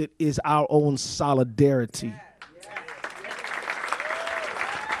against it is our own solidarity.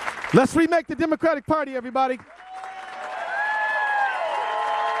 Let's remake the Democratic Party, everybody.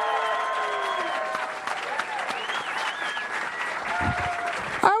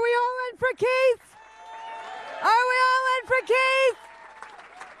 Are we all in for Keith? Are we all in for Keith?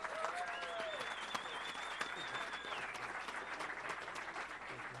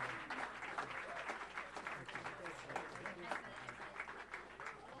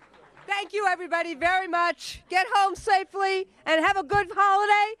 Thank you, everybody, very much. Get home safely and have a good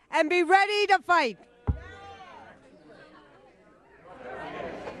holiday and be ready to fight.